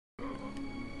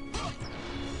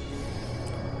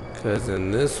Cause in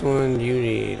this one, you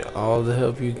need all the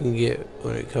help you can get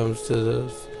when it comes to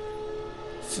those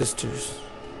sisters.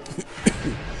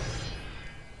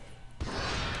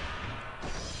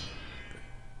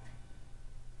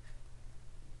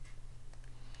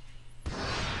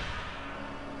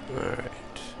 Alright.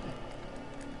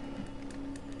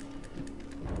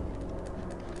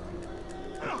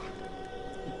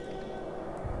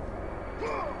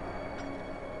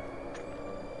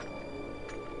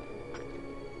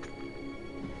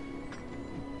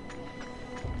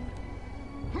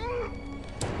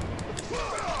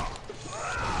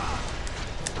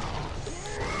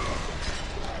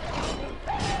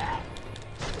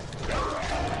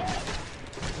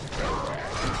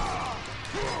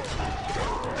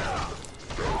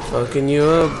 Fucking you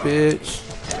up, bitch.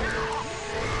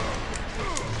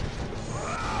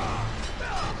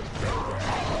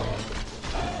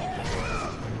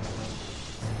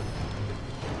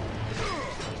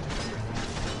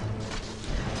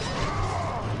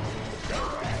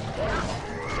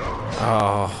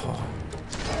 Oh.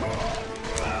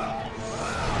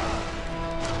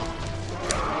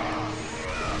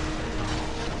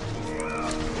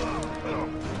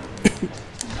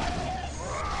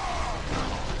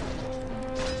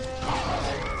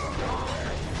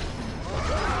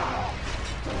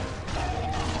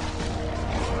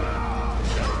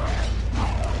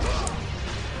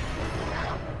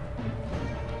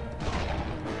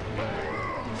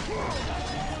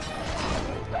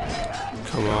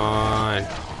 Come on.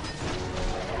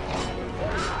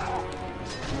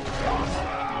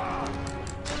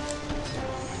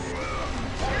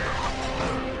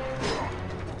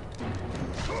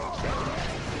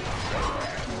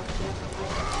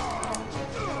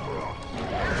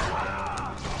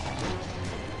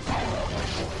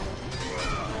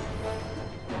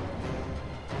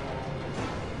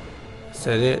 Is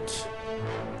that it?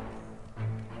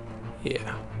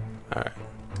 Yeah. Alright.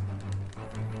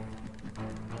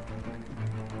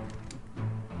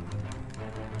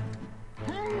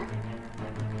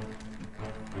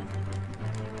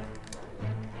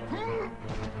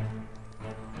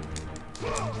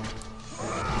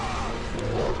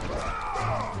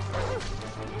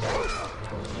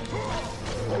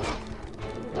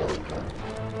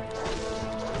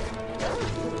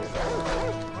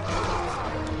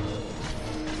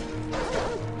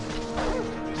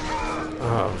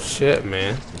 Oh shit,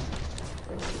 man.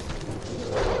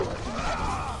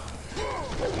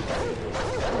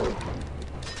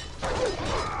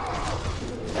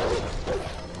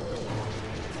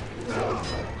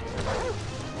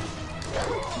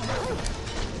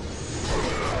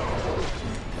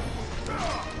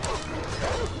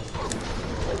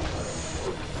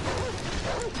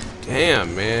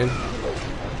 Damn, man.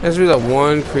 That's really the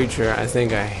one creature I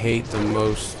think I hate the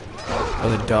most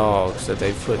of the dogs that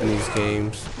they put in these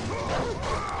games.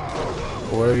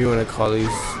 Or whatever you want to call these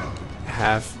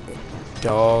half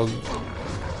dog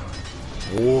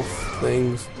wolf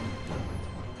things.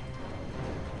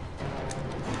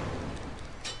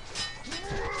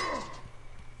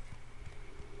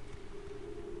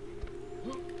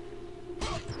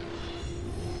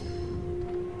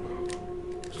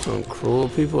 Some cruel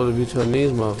people to be telling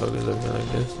these motherfuckers to be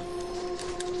like this.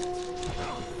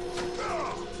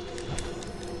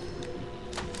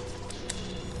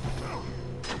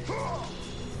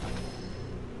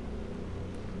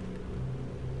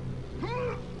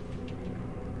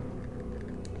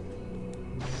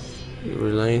 You were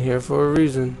laying here for a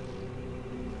reason.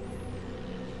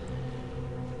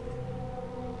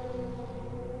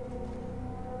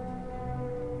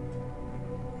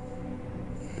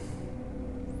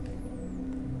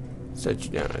 Set you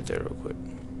down right there real quick.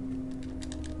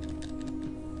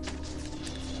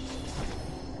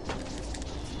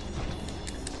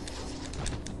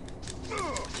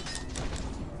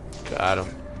 Got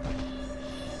him.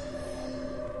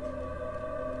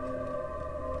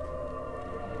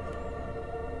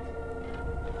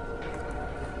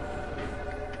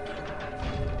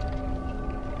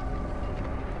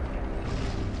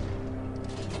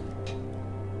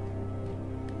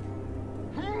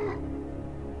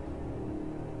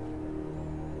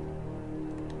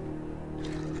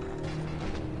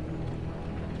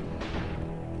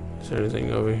 Is there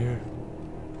anything over here?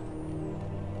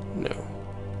 No.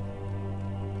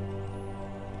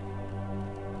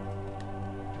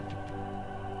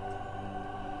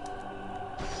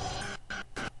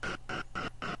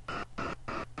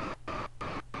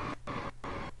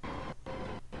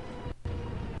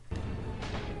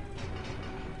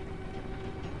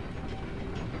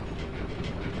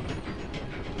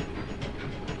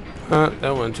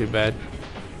 That wasn't too bad.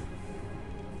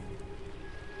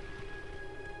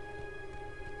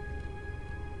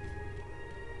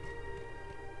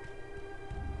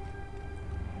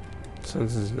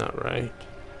 Something's not right.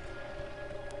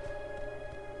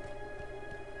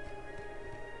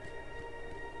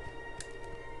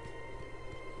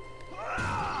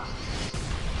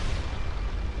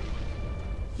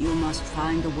 You must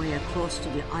find a way across to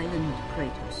the island,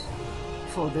 Kratos.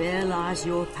 For there lies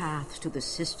your path to the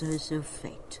Sisters of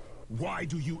Fate. Why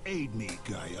do you aid me,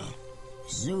 Gaia?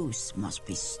 Zeus must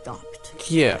be stopped,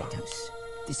 Yeah. Kratos.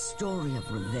 The story of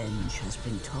revenge has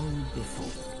been told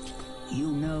before. You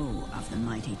know of the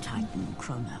mighty Titan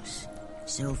Kronos.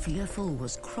 So fearful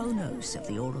was Kronos of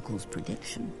the Oracle's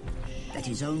prediction that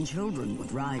his own children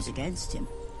would rise against him,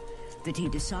 that he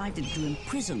decided to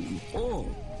imprison them all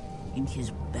in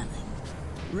his belly.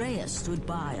 Rhea stood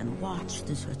by and watched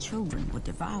as her children were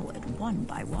devoured one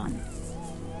by one.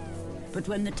 But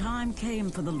when the time came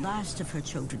for the last of her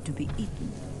children to be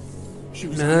eaten, she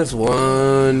was That's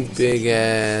one big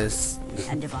ass.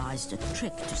 and devised a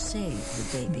trick to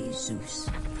save the baby Zeus.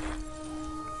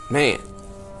 Man,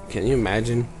 can you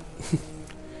imagine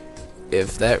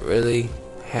if that really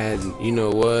had, you know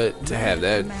what, to have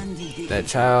that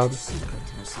child?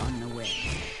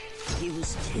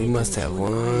 He must have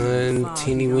one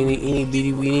teeny weeny eeny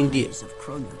bitty weeny dick.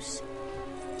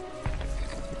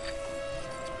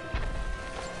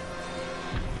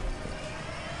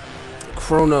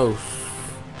 Kronos.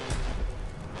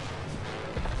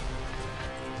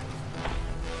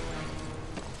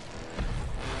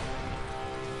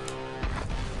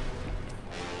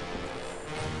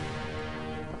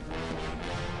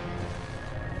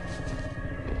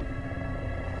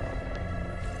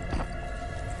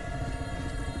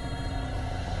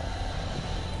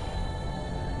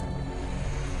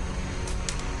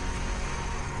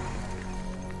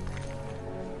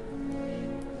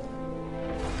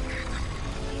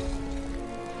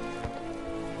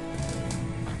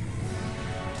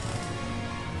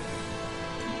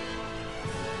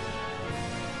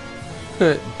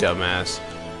 Dumbass.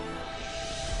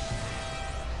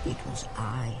 It was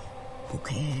I who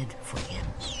cared for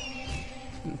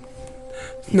him.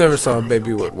 Never saw a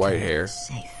baby with white hair.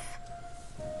 Safe.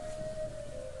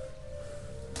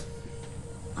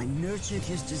 I nurtured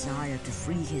his desire to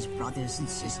free his brothers and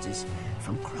sisters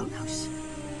from Kronos.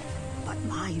 But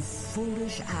my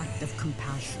foolish act of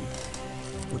compassion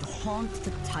would haunt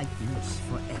the Titans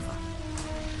forever.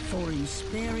 For in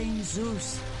sparing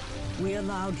Zeus, we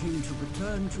allowed him to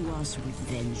return to us with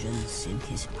vengeance in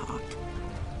his heart.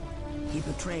 He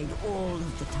betrayed all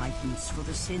of the Titans for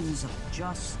the sins of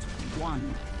just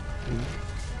one.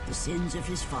 The sins of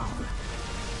his father,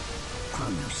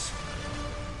 Kronos.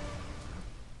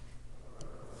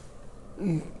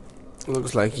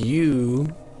 Looks like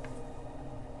you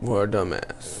were a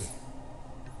dumbass.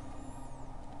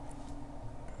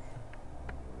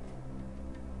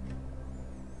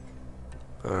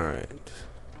 Alright.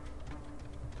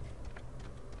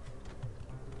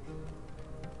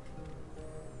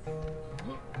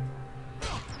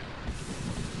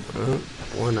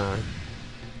 One eye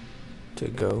to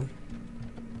go.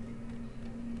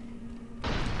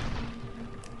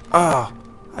 Ah,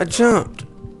 I jumped.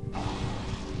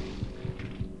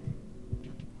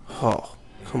 Oh,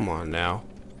 come on now.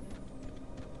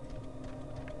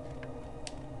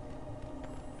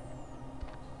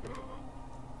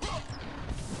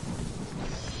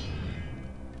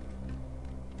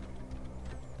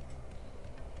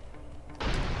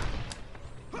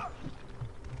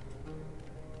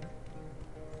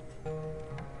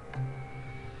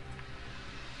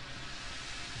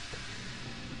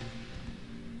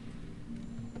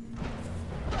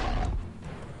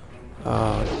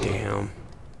 Oh, damn.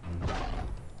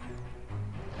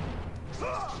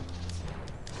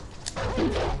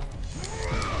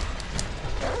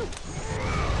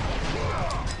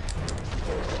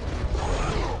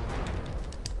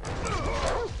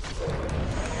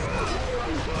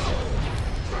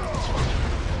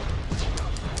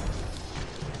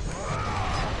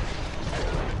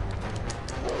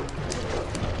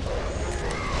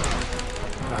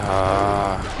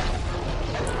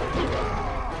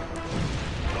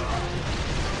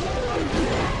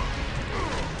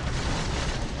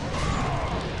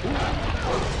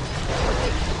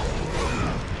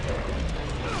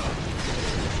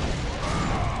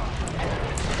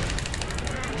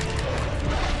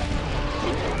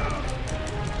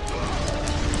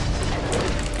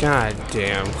 God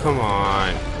damn, come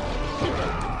on.